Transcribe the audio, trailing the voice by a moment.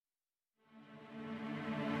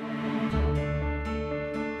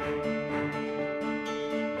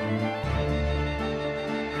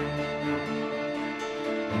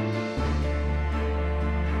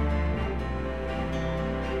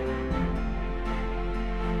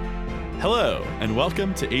Hello, and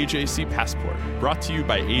welcome to AJC Passport, brought to you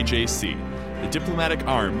by AJC, the diplomatic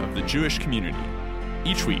arm of the Jewish community.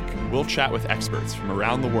 Each week, we'll chat with experts from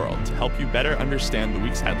around the world to help you better understand the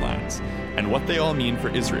week's headlines and what they all mean for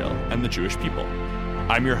Israel and the Jewish people.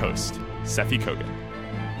 I'm your host, Sefi Kogan.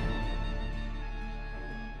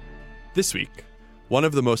 This week, one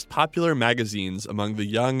of the most popular magazines among the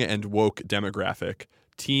young and woke demographic,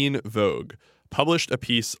 Teen Vogue, published a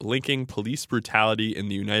piece linking police brutality in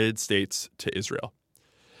the United States to Israel.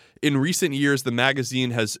 In recent years, the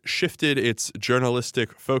magazine has shifted its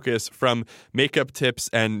journalistic focus from makeup tips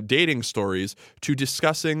and dating stories to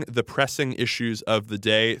discussing the pressing issues of the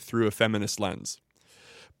day through a feminist lens.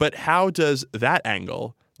 But how does that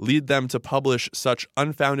angle lead them to publish such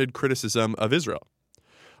unfounded criticism of Israel?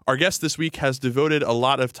 Our guest this week has devoted a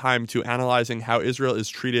lot of time to analyzing how Israel is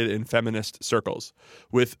treated in feminist circles,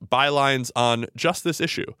 with bylines on just this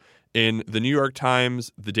issue. In The New York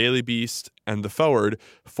Times, The Daily Beast, and The Forward,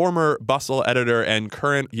 former Bustle editor and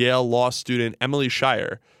current Yale Law student Emily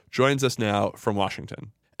Shire joins us now from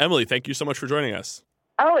Washington. Emily, thank you so much for joining us.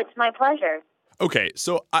 Oh, it's my pleasure. Okay,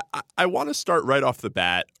 so I want to start right off the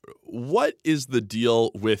bat. What is the deal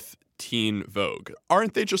with Teen Vogue?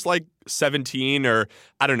 Aren't they just like 17 or,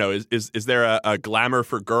 I don't know, is there a glamour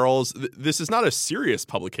for girls? This is not a serious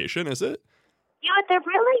publication, is it? You know what, they're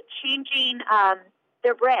really changing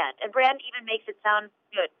their brand. And brand even makes it sound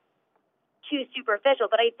good, too superficial,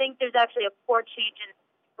 but I think there's actually a core change in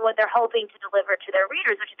what they're hoping to deliver to their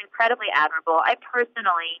readers, which is incredibly admirable. I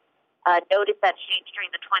personally noticed that change during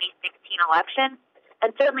the 2016 election, and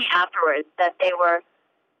certainly afterwards, that they were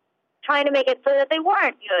trying to make it so that they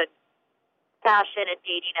weren't fashion and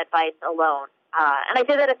dating advice alone. And I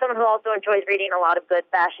say that as someone who also enjoys reading a lot of good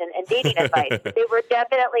fashion and dating advice. They were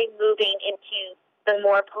definitely moving into the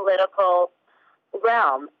more political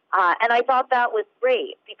realm. And I thought that was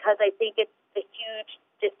great because I think it's a huge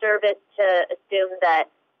disservice to assume that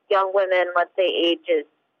young women, let's say ages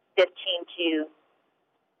 15 to,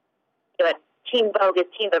 Teen Vogue is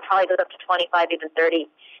teen, but probably goes up to 25, even 30,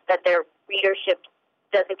 that their readership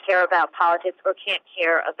doesn't care about politics or can't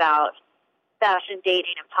care about fashion,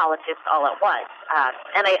 dating, and politics all at once.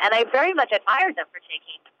 And I very much admire them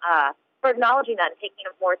for acknowledging that and taking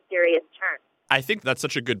a more serious turn. I think that's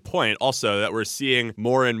such a good point also that we're seeing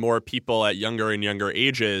more and more people at younger and younger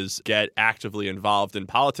ages get actively involved in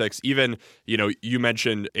politics. Even, you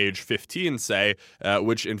mentioned age 15, say,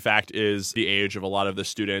 which in fact is the age of a lot of the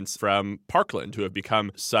students from Parkland who have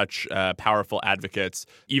become such powerful advocates.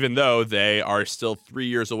 Even though they are still 3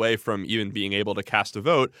 years away from even being able to cast a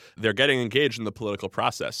vote, they're getting engaged in the political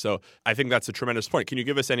process. So I think that's a tremendous point. Can you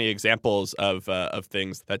give us any examples of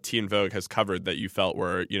things that Teen Vogue has covered that you felt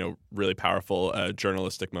were, really powerful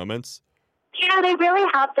journalistic moments? They really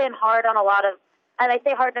have been hard on a lot of, and I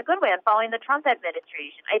say hard in a good way, on following the Trump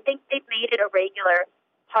administration. I think they've made it a regular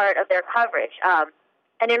part of their coverage.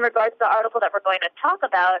 And in regards to the article that we're going to talk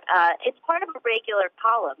about, it's part of a regular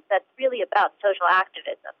column that's really about social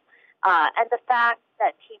activism. And the fact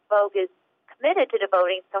that Teen Vogue is committed to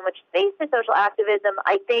devoting so much space to social activism,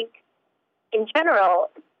 I think, in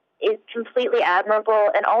general, is completely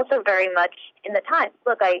admirable and also very much in the times.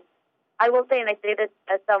 Look, I will say, and I say this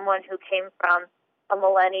as someone who came from a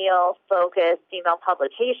millennial-focused female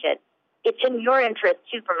publication, it's in your interest,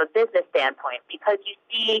 too, from a business standpoint, because you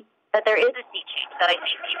see that there is a sea change, that I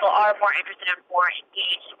think people are more interested and more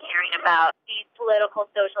engaged in caring about these political,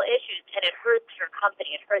 social issues, and it hurts your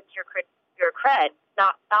company, it hurts your cred,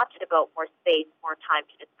 not to devote more space, more time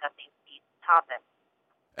to discussing these topics.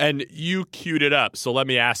 And you queued it up, so let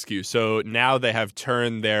me ask you. So now they have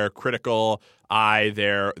turned their critical eye,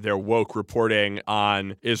 their woke reporting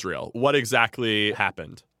on Israel. What exactly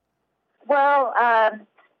happened? Well,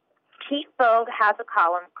 Teen Vogue has a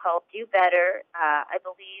column called Do Better. I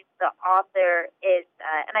believe the author is,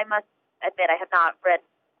 and I must admit I have not read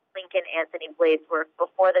Lincoln Anthony Blade's work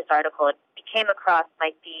before this article. It came across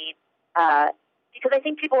my feed because I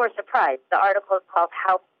think people were surprised. The article is called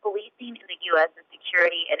How Policing in the U.S. and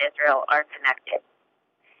Security in Israel Are Connected.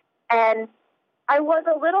 And I was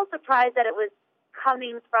a little surprised that it was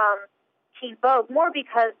coming from Teen Vogue, more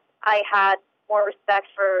because I had more respect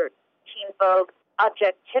for Teen Vogue's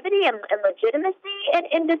objectivity and legitimacy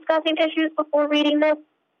in discussing issues before reading this.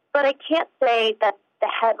 But I can't say that the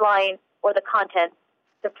headline or the content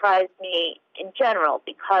surprised me in general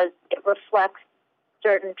because it reflects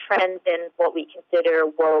certain trends in what we consider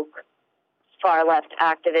woke far-left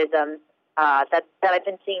activism that I've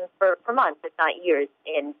been seeing for months, if not years,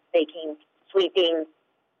 in making sweeping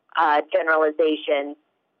generalizations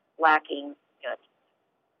lacking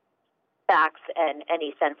facts and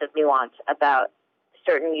any sense of nuance about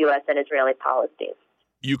certain U.S. and Israeli policies.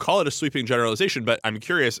 You call it a sweeping generalization, but I'm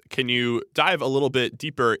curious, can you dive a little bit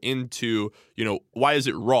deeper into, why is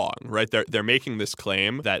it wrong, right? They're making this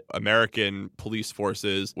claim that American police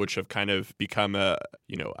forces, which have kind of become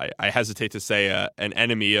I hesitate to say an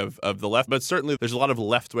enemy of the left, but certainly there's a lot of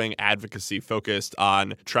left-wing advocacy focused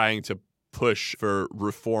on trying to push for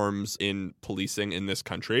reforms in policing in this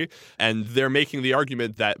country. And they're making the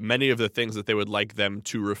argument that many of the things that they would like them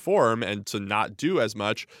to reform and to not do as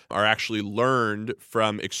much are actually learned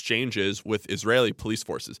from exchanges with Israeli police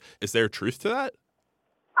forces. Is there truth to that?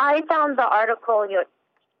 I found the article,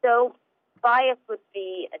 so biased would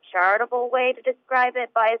be a charitable way to describe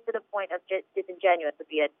it. Biased to the point of just disingenuous would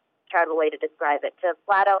be a charitable way to describe it. To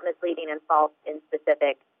flat out misleading and false in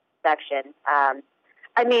specific sections.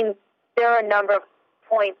 There are a number of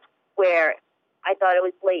points where I thought it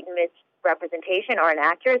was blatant misrepresentation or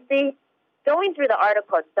inaccuracy. Going through the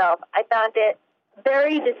article itself, I found it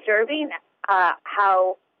very disturbing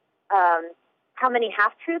how many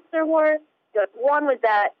half-truths there were. One was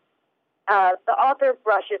that the author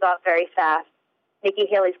brushes off very fast Nikki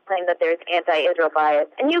Haley's claim that there's anti-Israel bias.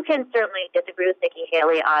 And you can certainly disagree with Nikki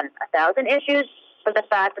Haley on 1,000 issues, but the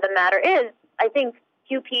fact of the matter is, I think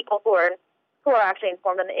few people who are actually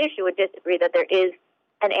informed on the issue would disagree that there is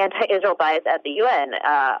an anti-Israel bias at the UN.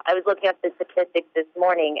 I was looking up the statistics this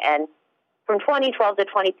morning, and from 2012 to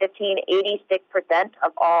 2015, 86%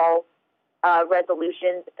 of all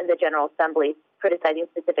resolutions in the General Assembly criticizing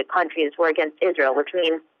specific countries were against Israel, which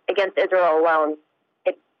means against Israel alone,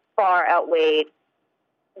 it far outweighed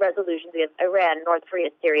resolutions against Iran, North Korea,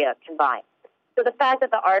 Syria combined. So the fact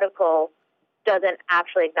that the article doesn't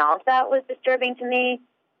actually acknowledge that was disturbing to me.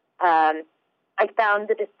 I found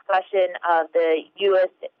the discussion of the U.S.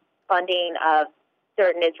 funding of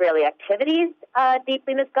certain Israeli activities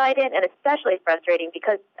deeply misguided and especially frustrating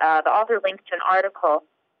because the author links to an article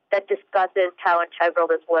that discusses how integral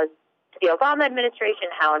this was to the Obama administration,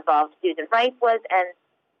 how involved Susan Rice was, and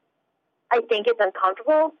I think it's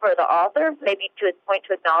uncomfortable for the author, maybe to his point,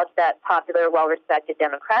 to acknowledge that popular, well-respected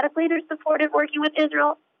Democratic leaders supported working with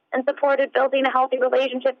Israel and supported building a healthy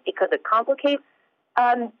relationship because it complicates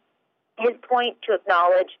his point to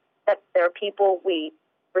acknowledge that there are people we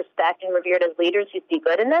respect and revered as leaders who see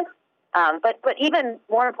good in this. But even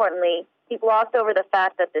more importantly, he glossed over the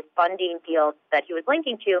fact that this funding deal that he was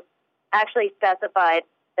linking to actually specified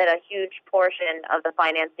that a huge portion of the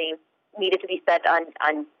financing needed to be spent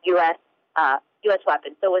on U.S.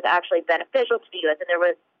 Weapons. So it was actually beneficial to the U.S. And there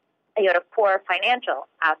was a core financial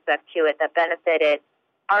aspect to it that benefited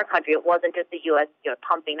our country. It wasn't just the U.S.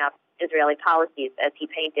 Pumping up Israeli policies as he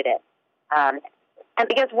painted it. And I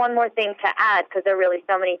guess one more thing to add, because there are really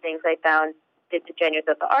so many things I found disingenuous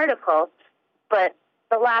of the article, but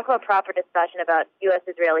the lack of a proper discussion about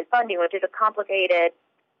U.S.-Israeli funding, which is a complicated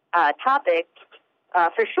topic,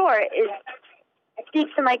 for sure,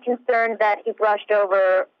 speaks to my concern that he brushed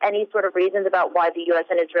over any sort of reasons about why the U.S.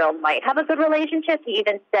 and Israel might have a good relationship. He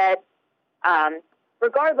even said,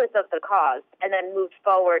 regardless of the cause, and then moved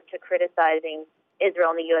forward to criticizing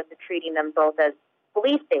Israel and the U.S. and treating them both as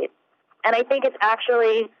police states. And I think it's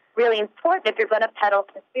actually really important if you're going to peddle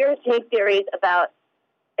conspiracy theories about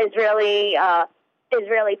Israeli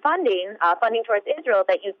funding towards Israel,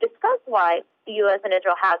 that you discuss why the U.S. and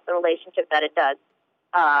Israel has the relationship that it does,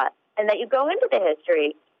 and that you go into the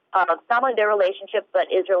history of not only their relationship, but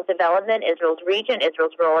Israel's development, Israel's region,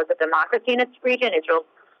 Israel's role as a democracy in its region, Israel's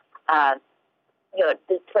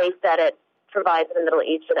the place that it provides in the Middle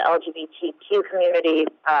East for the LGBTQ community,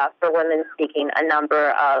 for women seeking a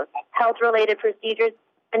number of health-related procedures,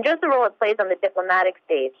 and just the role it plays on the diplomatic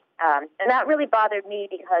stage. And that really bothered me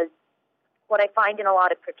because what I find in a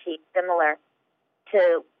lot of critiques, similar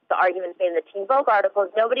to the arguments made in the Teen Vogue article, is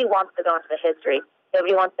nobody wants to go into the history.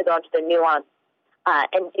 Nobody wants to go into the nuance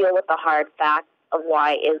and deal with the hard facts of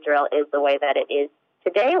why Israel is the way that it is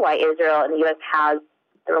today, why Israel and the U.S. has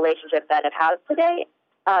the relationship that it has today,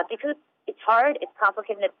 because it's hard, it's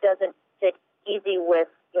complicated, and it doesn't sit easy with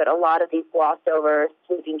a lot of these glossed over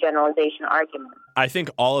sweeping generalization arguments. I think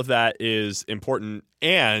all of that is important,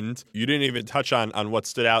 and you didn't even touch on what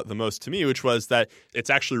stood out the most to me, which was that it's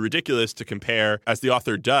actually ridiculous to compare, as the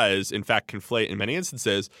author does, in fact, conflate in many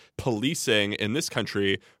instances, policing in this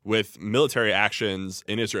country with military actions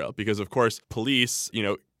in Israel. Because, of course, police,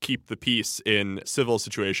 keep the peace in civil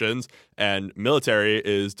situations, and military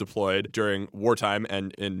is deployed during wartime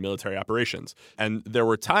and in military operations. And there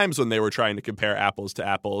were times when they were trying to compare apples to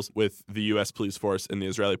apples with the U.S. police force and the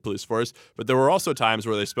Israeli police force, but there were also times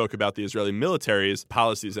where they spoke about the Israeli military's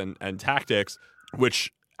policies and tactics,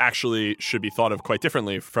 which actually should be thought of quite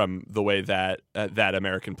differently from the way that that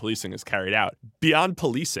American policing is carried out. Beyond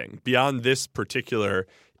policing, beyond this particular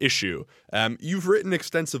issue, you've written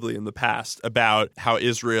extensively in the past about how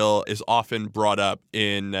Israel is often brought up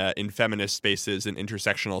in feminist spaces and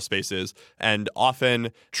intersectional spaces, and often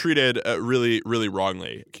treated really, really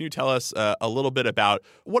wrongly. Can you tell us a little bit about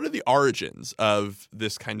what are the origins of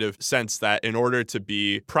this kind of sense that in order to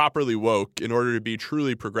be properly woke, in order to be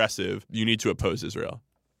truly progressive, you need to oppose Israel?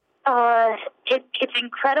 It's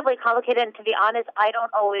incredibly complicated, and to be honest, I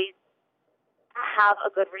don't always have a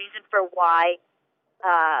good reason for why.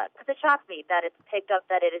 Because it shocks me that it's picked up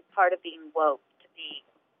that it is part of being woke to be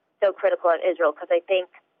so critical of Israel. Because I think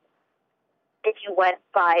if you went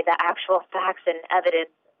by the actual facts and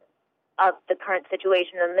evidence of the current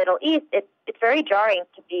situation in the Middle East, it's very jarring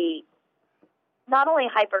to be not only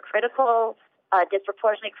hypercritical,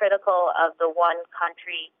 disproportionately critical of the one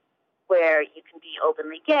country where you can be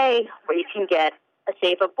openly gay, where you can get a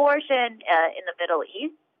safe abortion in the Middle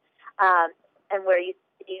East, and where you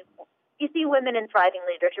see women in thriving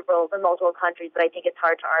leadership roles in multiple countries, but I think it's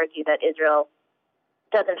hard to argue that Israel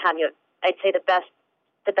doesn't have, I'd say, the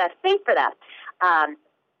best faith for that.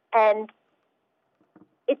 And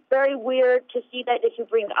it's very weird to see that if you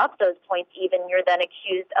bring up those points, even you're then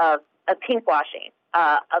accused of pinkwashing,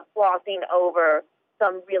 of glossing over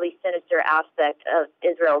some really sinister aspect of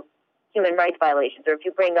Israel's human rights violations, or if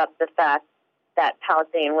you bring up the fact that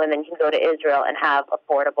Palestinian women can go to Israel and have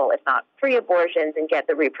affordable, if not free, abortions and get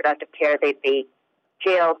the reproductive care they'd be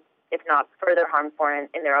jailed, if not further harmed for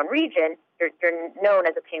in their own region, you're known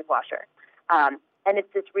as a pinkwasher. And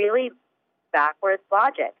it's this really backwards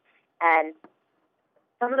logic. And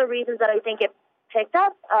some of the reasons that I think it picked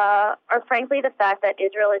up are frankly the fact that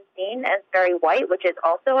Israel is seen as very white, which is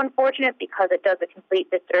also unfortunate because it does a complete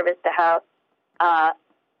disservice to how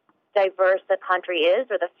diverse the country is,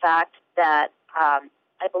 or the fact that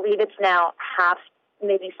I believe it's now half,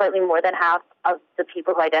 maybe slightly more than half of the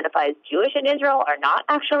people who identify as Jewish in Israel are not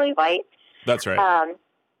actually white. That's right.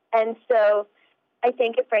 And so I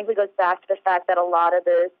think it frankly goes back to the fact that a lot of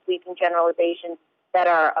the sweeping generalizations that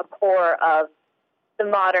are a core of the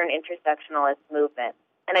modern intersectionalist movement.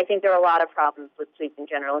 And I think there are a lot of problems with sweeping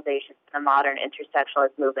generalizations in the modern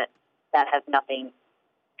intersectionalist movement that have nothing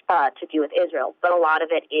to do with Israel. But a lot of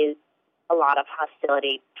it is a lot of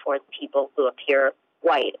hostility towards people who appear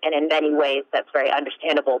white. And in many ways, that's very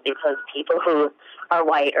understandable because people who are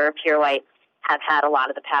white or appear white have had a lot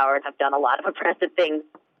of the power and have done a lot of oppressive things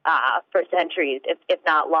for centuries, if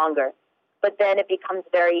not longer. But then it becomes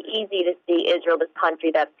very easy to see Israel, this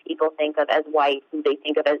country that people think of as white, who they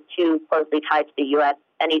think of as too closely tied to the U.S.,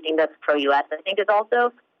 anything that's pro-U.S., I think is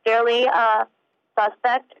also fairly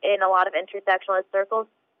suspect in a lot of intersectionalist circles.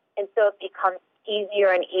 And so it becomes easier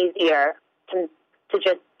and easier to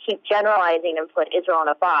just keep generalizing and put Israel in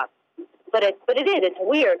a box. But it's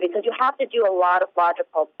weird because you have to do a lot of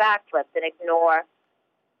logical backflips and ignore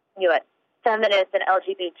feminist and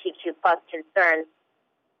LGBTQ plus concerns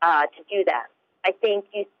to do that. I think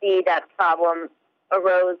you see that problem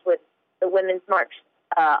arose with the Women's March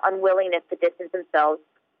unwillingness to distance themselves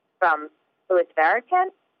from Louis Farrakhan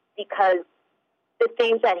because the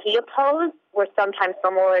things that he opposed were sometimes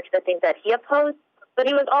similar to the things that he opposed, but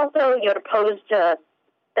he was also opposed to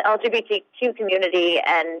the LGBTQ community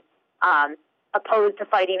and opposed to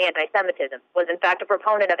fighting anti-Semitism, was in fact a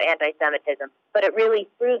proponent of anti-Semitism. But it really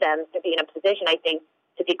threw them to be in a position, I think,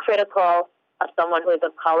 to be critical of someone who is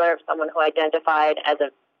of color, of someone who identified as a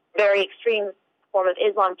very extreme form of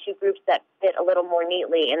Islam, two groups that fit a little more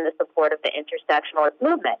neatly in the support of the intersectionalist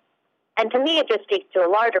movement. And to me, it just speaks to a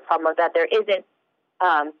larger problem of that there isn't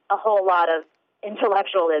a whole lot of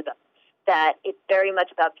intellectualism, that it's very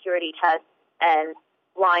much about purity tests and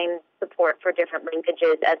blind support for different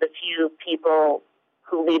linkages as a few people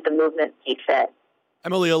who lead the movement see fit.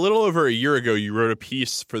 Emily, a little over a year ago, you wrote a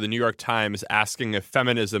piece for the New York Times asking if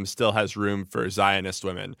feminism still has room for Zionist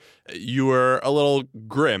women. You were a little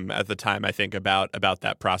grim at the time, I think, about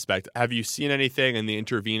that prospect. Have you seen anything in the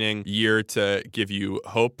intervening year to give you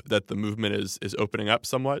hope that the movement is opening up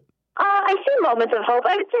somewhat? I see moments of hope.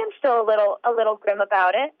 I would say I'm still a little grim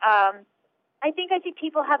about it. I think I see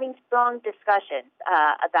people having strong discussions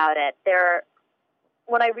about it.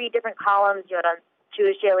 When I read different columns, on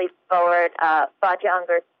Jewish Daily Forward, Batya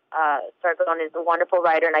Ungar-Sargon is a wonderful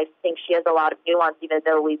writer, and I think she has a lot of nuance, even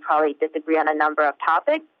though we probably disagree on a number of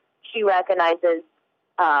topics. She recognizes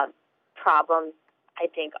problems, I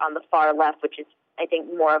think, on the far left, which is, I think,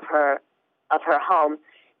 more of her home.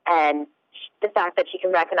 And the fact that she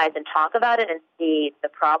can recognize and talk about it and see the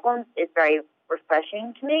problems is very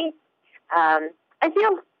refreshing to me. I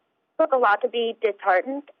feel a lot to be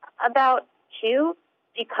disheartened about, too,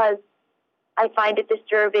 because I find it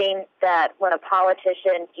disturbing that when a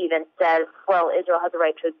politician even says, well, Israel has a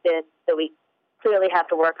right to exist, so we clearly have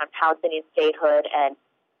to work on Palestinian statehood, and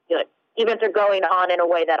even if they're going on in a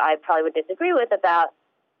way that I probably would disagree with about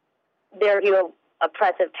their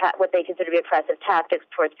what they consider to be oppressive tactics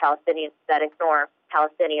towards Palestinians that ignore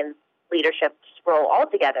Palestinian leadership's role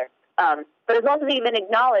altogether. But as long as they even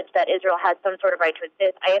acknowledge that Israel has some sort of right to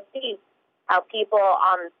exist, I have seen how people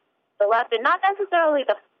on the left, and not necessarily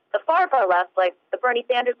the far left, like the Bernie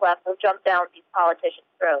Sanders left, will jump down these politicians'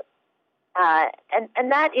 throats.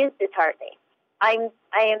 And that is disheartening. I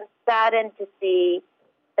am saddened to see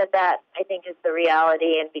that I think is the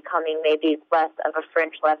reality and becoming maybe less of a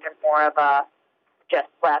fringe left and more of a just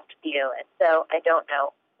left view. And so I don't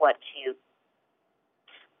know what to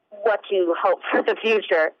hope for the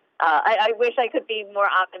future. I wish I could be more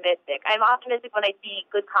optimistic. I'm optimistic when I see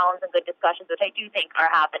good columns and good discussions, which I do think are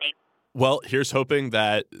happening. Well, here's hoping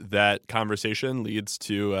that conversation leads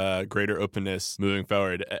to greater openness moving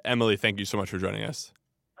forward. Emily, thank you so much for joining us.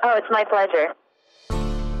 Oh, it's my pleasure.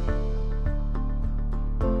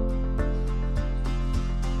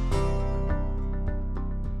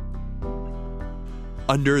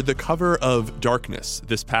 Under the cover of darkness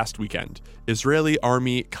this past weekend, Israeli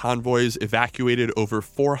army convoys evacuated over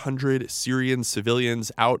 400 Syrian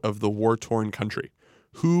civilians out of the war-torn country.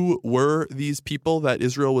 Who were these people that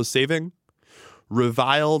Israel was saving?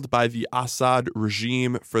 Reviled by the Assad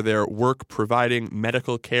regime for their work providing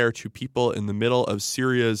medical care to people in the middle of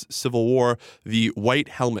Syria's civil war, the White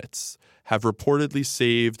Helmets have reportedly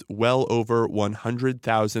saved well over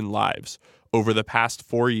 100,000 lives over the past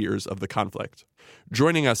 4 years of the conflict.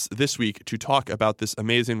 Joining us this week to talk about this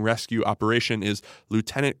amazing rescue operation is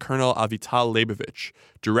Lieutenant Colonel Avital Leibovich,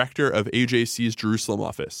 director of AJC's Jerusalem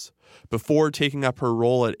office. Before taking up her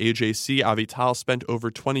role at AJC, Avital spent over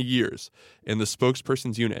 20 years in the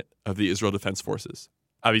spokesperson's unit of the Israel Defense Forces.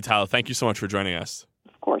 Avital, thank you so much for joining us.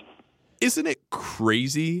 Of course. Isn't it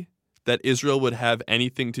crazy that Israel would have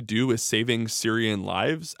anything to do with saving Syrian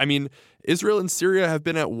lives? I mean, Israel and Syria have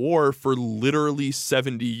been at war for literally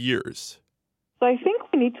 70 years. So I think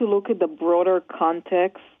we need to look at the broader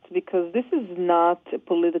context because this is not a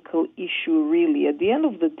political issue, really. At the end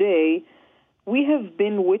of the day, we have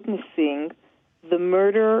been witnessing the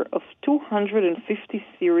murder of 250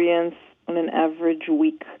 Syrians on an average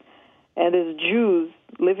week. And as Jews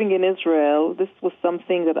living in Israel, this was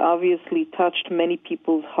something that obviously touched many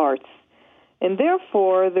people's hearts. And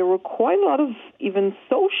therefore, there were quite a lot of even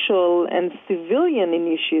social and civilian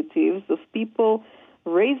initiatives of people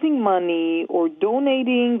raising money or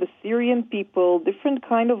donating the Syrian people different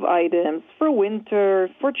kind of items for winter,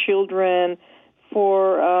 for children,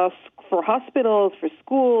 for hospitals, for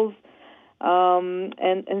schools.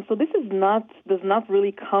 And so this does not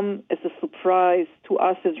really come as a surprise to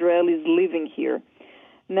us Israelis living here.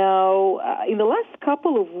 Now, in the last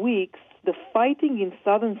couple of weeks, the fighting in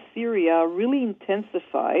southern Syria really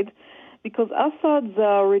intensified because Assad's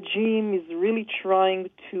regime is really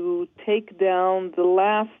trying to take down the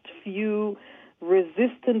last few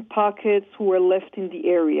resistant pockets who are left in the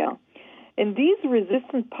area. And these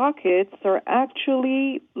resistant pockets are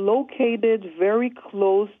actually located very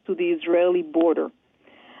close to the Israeli border.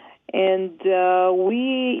 And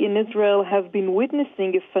we in Israel have been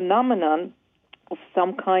witnessing a phenomenon of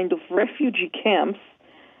some kind of refugee camps,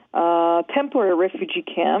 temporary refugee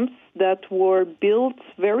camps that were built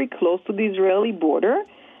very close to the Israeli border.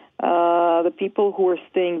 The people who were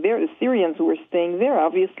staying there, the Syrians who were staying there,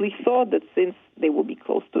 obviously thought that since they would be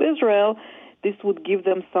close to Israel, this would give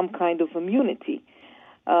them some kind of immunity,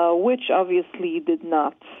 which obviously did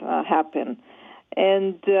not happen.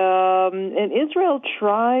 And Israel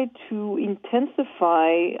tried to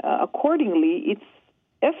intensify accordingly its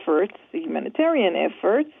efforts, humanitarian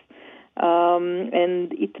efforts,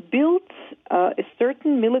 and it built a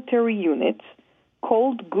certain military unit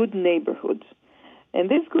called Good Neighborhood. And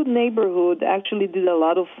this Good Neighborhood actually did a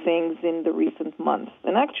lot of things in the recent months.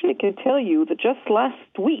 And actually I can tell you that just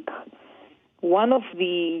last week, one of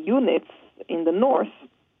the units in the north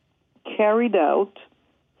carried out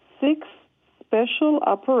 6 special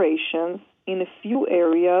operations in a few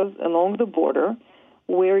areas along the border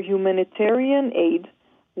where humanitarian aid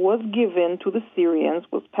was given to the Syrians,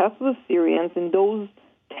 was passed to the Syrians in those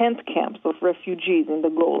tent camps of refugees in the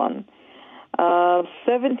Golan.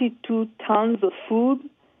 72 tons of food,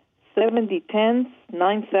 70 tents,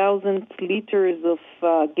 9,000 liters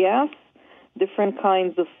of gas, different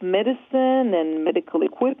kinds of medicine and medical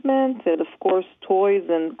equipment, and of course toys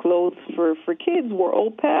and clothes for kids were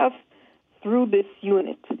all passed through this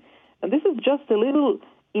unit. And this is just a little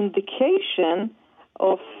indication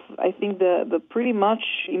of, I think, the pretty much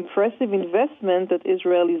impressive investment that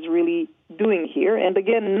Israel is really doing here. And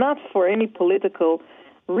again, not for any political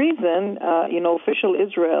reason. Official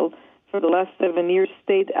Israel for the last 7 years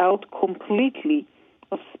stayed out completely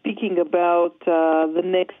of speaking about the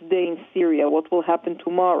next day in Syria, what will happen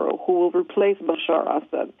tomorrow, who will replace Bashar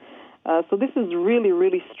Assad. So this is really,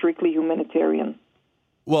 really strictly humanitarian.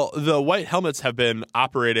 Well, the White Helmets have been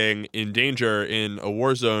operating in danger in a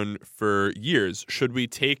war zone for years. Should we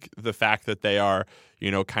take the fact that they are,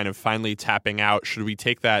 kind of finally tapping out, should we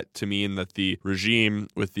take that to mean that the regime,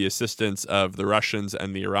 with the assistance of the Russians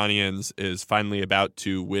and the Iranians, is finally about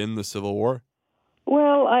to win the civil war?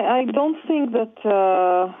 Well, I don't think that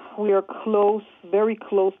we are very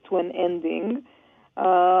close to an ending.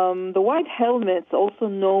 The White Helmets, also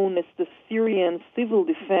known as the Syrian Civil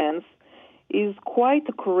Defense, is quite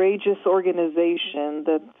a courageous organization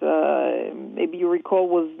that, maybe you recall,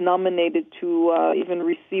 was nominated to even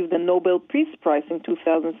receive the Nobel Peace Prize in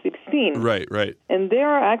 2016. Right. And they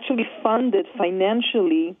are actually funded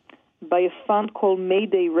financially by a fund called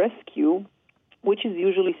Mayday Rescue, which is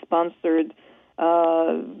usually sponsored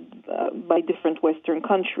by different Western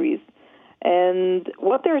countries. And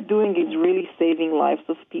what they're doing is really saving lives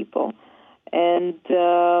of people. And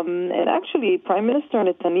actually, Prime Minister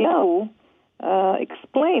Netanyahu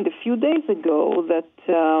explained a few days ago that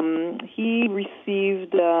he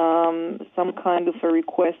received some kind of a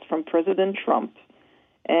request from President Trump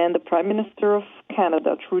and the Prime Minister of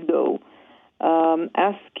Canada, Trudeau,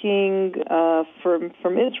 asking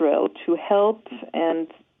from Israel to help and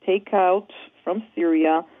take out from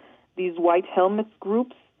Syria these White Helmets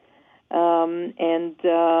groups. And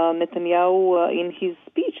Netanyahu, in his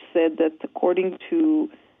speech, said that according to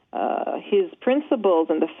his principles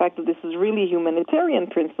and the fact that this is really humanitarian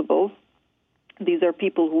principles, these are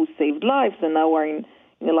people who saved lives and now are in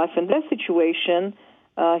a life and death situation,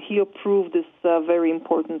 he approved this very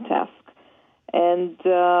important task. And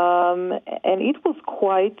it was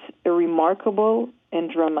quite a remarkable and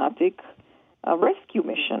dramatic rescue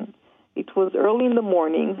mission. It was early in the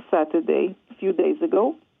morning, Saturday, a few days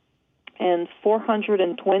ago, and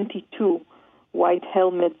 422 White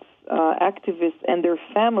Helmets activists and their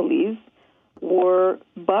families were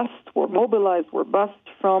mobilized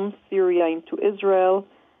from Syria into Israel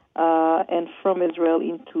and from Israel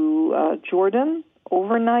into Jordan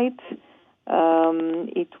overnight.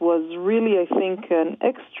 It was really, I think, an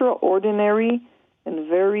extraordinary and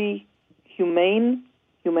very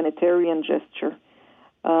humanitarian gesture.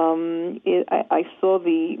 I saw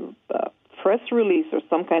the press release or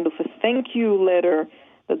some kind of a thank you letter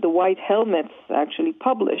that the White Helmets actually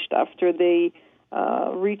published after they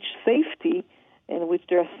reached safety, in which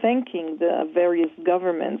they're thanking the various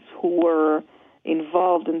governments who were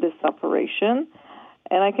involved in this operation.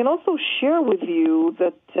 And I can also share with you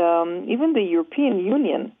that even the European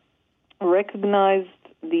Union recognized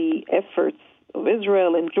the efforts of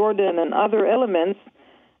Israel and Jordan and other elements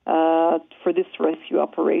for this rescue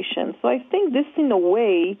operation. So I think this, in a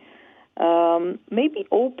way, maybe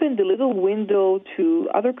opened a little window to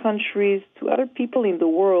other countries, to other people in the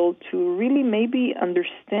world, to really maybe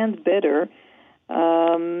understand better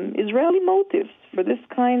Israeli motives for this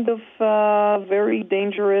kind of very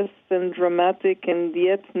dangerous and dramatic and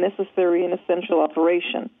yet necessary and essential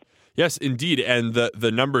operation. Yes, indeed. And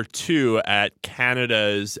the number 2 at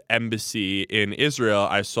Canada's embassy in Israel,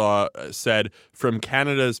 I saw, said, from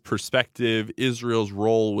Canada's perspective, Israel's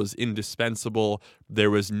role was indispensable. There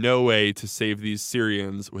was no way to save these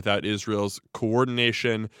Syrians without Israel's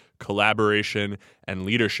coordination, collaboration, and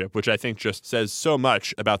leadership, which I think just says so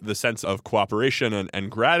much about the sense of cooperation and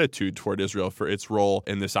gratitude toward Israel for its role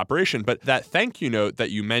in this operation. But that thank you note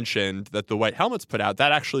that you mentioned that the White Helmets put out,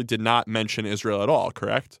 that actually did not mention Israel at all,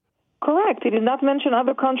 correct? Correct. It did not mention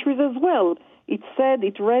other countries as well.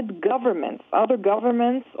 It read governments, other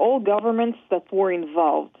governments, all governments that were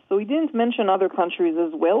involved. So it didn't mention other countries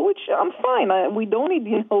as well, which I'm fine. We don't need,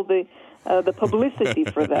 the publicity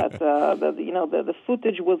for that. The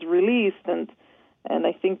footage was released, and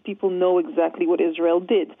I think people know exactly what Israel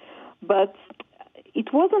did. But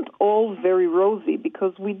it wasn't all very rosy,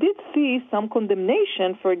 because we did see some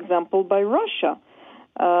condemnation, for example, by Russia.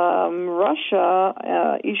 Russia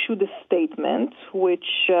issued a statement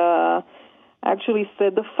which actually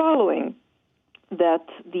said the following, that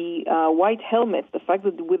the White Helmets, the fact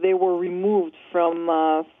that they were removed from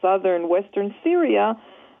southern western Syria,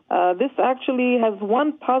 this actually has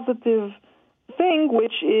one positive thing,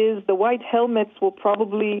 which is the White Helmets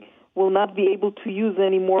will not be able to use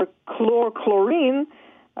any more chlorine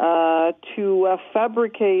to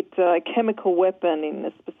fabricate a chemical weapon in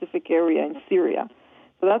a specific area in Syria.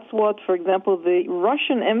 So that's what, for example, the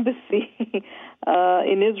Russian embassy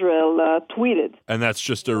in Israel tweeted. And that's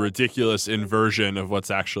just a ridiculous inversion of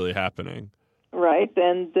what's actually happening. Right,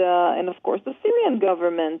 and of course the Syrian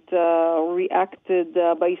government reacted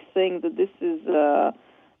by saying that this is a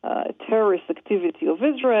terrorist activity of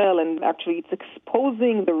Israel, and actually it's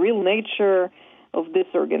exposing the real nature of this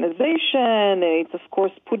organization, and it's of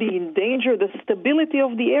course putting in danger the stability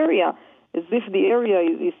of the area, as if the area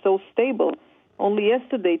is so stable. Only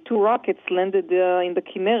yesterday, 2 rockets landed in the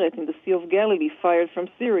Kinneret, in the Sea of Galilee, fired from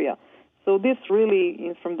Syria. So this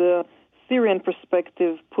really, from the Syrian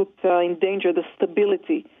perspective, put in danger the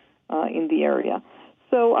stability in the area.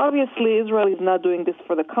 So obviously Israel is not doing this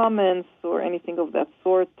for the comments or anything of that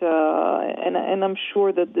sort, and I'm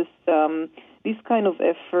sure that these kind of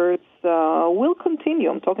efforts will continue.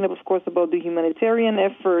 I'm talking, of course, about the humanitarian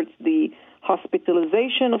efforts, the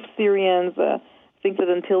hospitalization of Syrians. I think that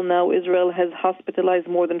until now Israel has hospitalized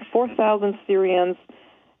more than 4,000 Syrians.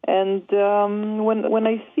 And when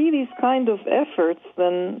I see these kind of efforts,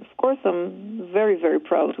 then, of course, I'm very, very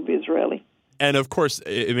proud to be Israeli. And of course,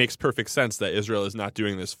 it makes perfect sense that Israel is not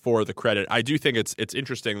doing this for the credit. I do think it's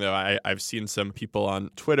interesting, though. I've seen some people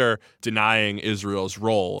on Twitter denying Israel's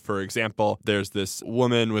role. For example, there's this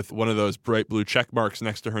woman with one of those bright blue check marks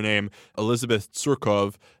next to her name, Elizabeth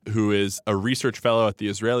Tsurkov, who is a research fellow at the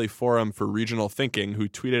Israeli Forum for Regional Thinking, who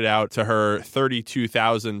tweeted out to her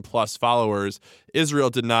 32,000 plus followers, Israel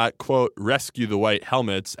did not, quote, rescue the white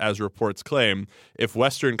helmets, as reports claim. If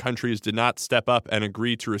Western countries did not step up and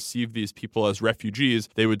agree to receive these people as refugees,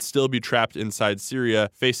 they would still be trapped inside Syria,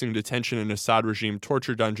 facing detention in Assad regime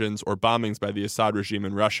torture dungeons or bombings by the Assad regime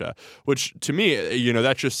in Russia. Which, to me,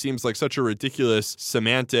 that just seems like such a ridiculous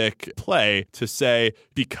semantic play to say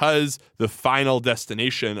because the final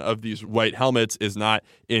destination of these white helmets is not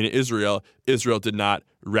in Israel, Israel did not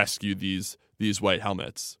rescue these white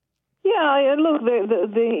helmets. Yeah, look,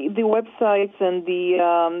 the websites and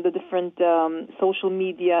the different social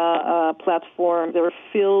media platforms are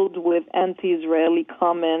filled with anti-Israeli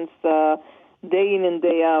comments day in and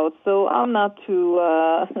day out. So I'm not too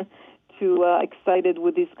excited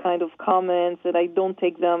with these kind of comments, and I don't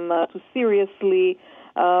take them too seriously.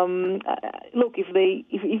 Look, if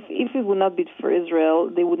it would not be for Israel,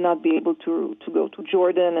 they would not be able to go to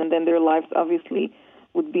Jordan, and then their lives obviously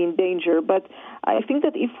would be in danger. But I think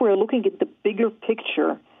that if we're looking at the bigger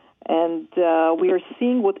picture and we are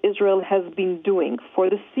seeing what Israel has been doing for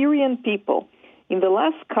the Syrian people in the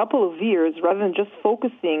last couple of years, rather than just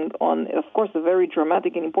focusing on, of course, a very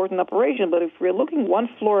dramatic and important operation, but if we're looking one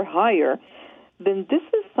floor higher, then this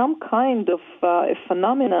is some kind of a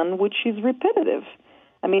phenomenon which is repetitive.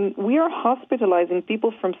 I mean, we are hospitalizing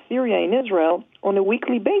people from Syria in Israel on a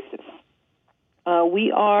weekly basis.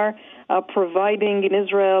 We are providing in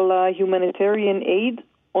Israel humanitarian aid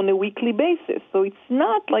on a weekly basis. So it's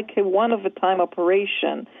not like a one-of-a-time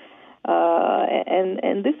operation.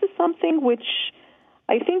 And this is something which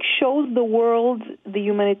I think shows the world the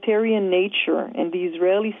humanitarian nature and the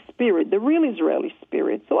Israeli spirit, the real Israeli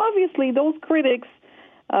spirit. So obviously those critics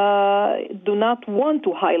do not want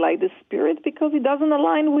to highlight the spirit because it doesn't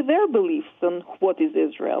align with their beliefs on what is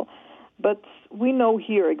Israel. But we know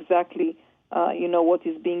here exactly what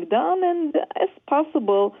is being done, and as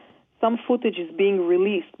possible, some footage is being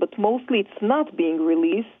released, but mostly it's not being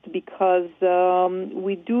released because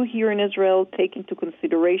we do here in Israel take into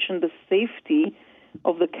consideration the safety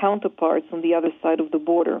of the counterparts on the other side of the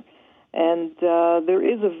border. And there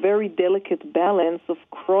is a very delicate balance of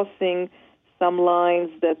crossing some lines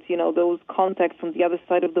that, those contacts on the other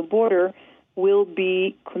side of the border will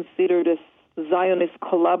be considered as Zionist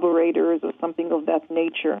collaborators or something of that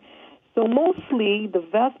nature. So mostly the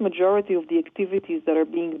vast majority of the activities that are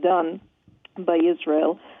being done by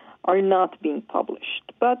Israel are not being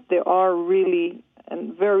published, but there are really a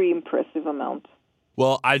very impressive amount.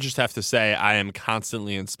 Well, I just have to say I am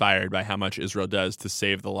constantly inspired by how much Israel does to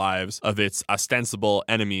save the lives of its ostensible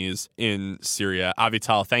enemies in Syria.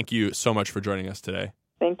 Avital, thank you so much for joining us today.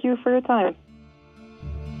 Thank you for your time.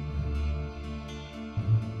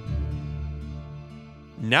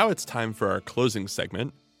 Now it's time for our closing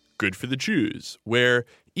segment, Good for the Jews, where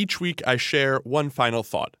each week I share one final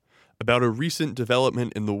thought about a recent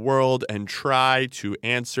development in the world and try to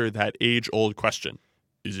answer that age-old question.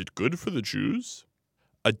 Is it good for the Jews?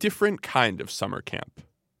 A different kind of summer camp.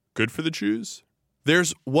 Good for the Jews?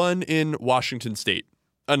 There's one in Washington State.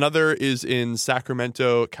 Another is in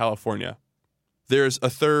Sacramento, California. There's a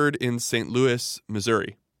third in St. Louis,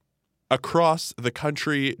 Missouri. Across the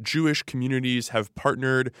country, Jewish communities have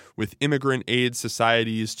partnered with immigrant aid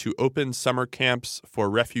societies to open summer camps for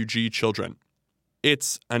refugee children.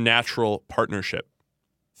 It's a natural partnership.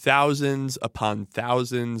 Thousands upon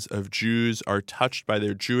thousands of Jews are touched by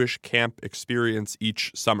their Jewish camp experience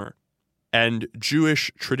each summer. And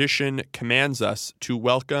Jewish tradition commands us to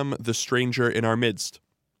welcome the stranger in our midst.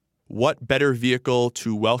 What better vehicle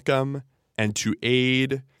to welcome and to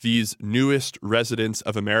aid these newest residents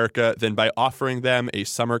of America than by offering them a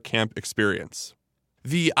summer camp experience?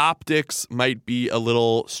 The optics might be a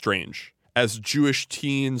little strange, as Jewish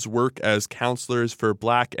teens work as counselors for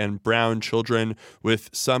Black and brown children, with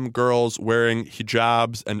some girls wearing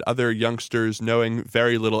hijabs and other youngsters knowing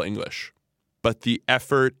very little English. But the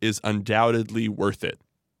effort is undoubtedly worth it.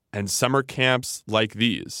 And summer camps like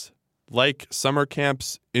these, like summer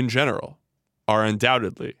camps in general, are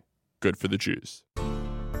undoubtedly good for the Jews.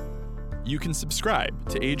 You can subscribe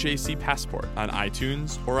to AJC Passport on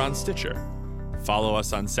iTunes or on Stitcher. Follow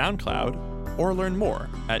us on SoundCloud or learn more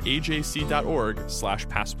at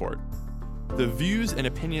ajc.org/passport. The views and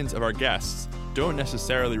opinions of our guests don't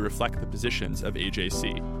necessarily reflect the positions of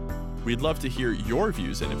AJC. We'd love to hear your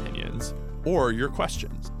views and opinions or your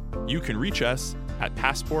questions. You can reach us at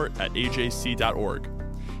passport@ajc.org.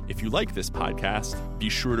 If you like this podcast, be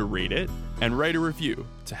sure to rate it and write a review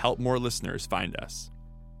to help more listeners find us.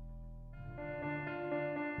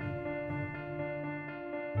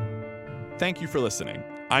 Thank you for listening.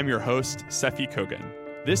 I'm your host, Seffi Kogan.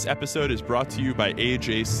 This episode is brought to you by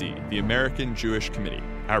AJC, the American Jewish Committee.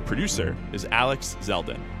 Our producer is Alex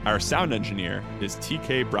Zeldin. Our sound engineer is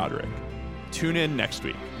TK Broderick. Tune in next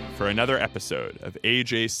week for another episode of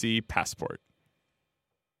AJC Passport.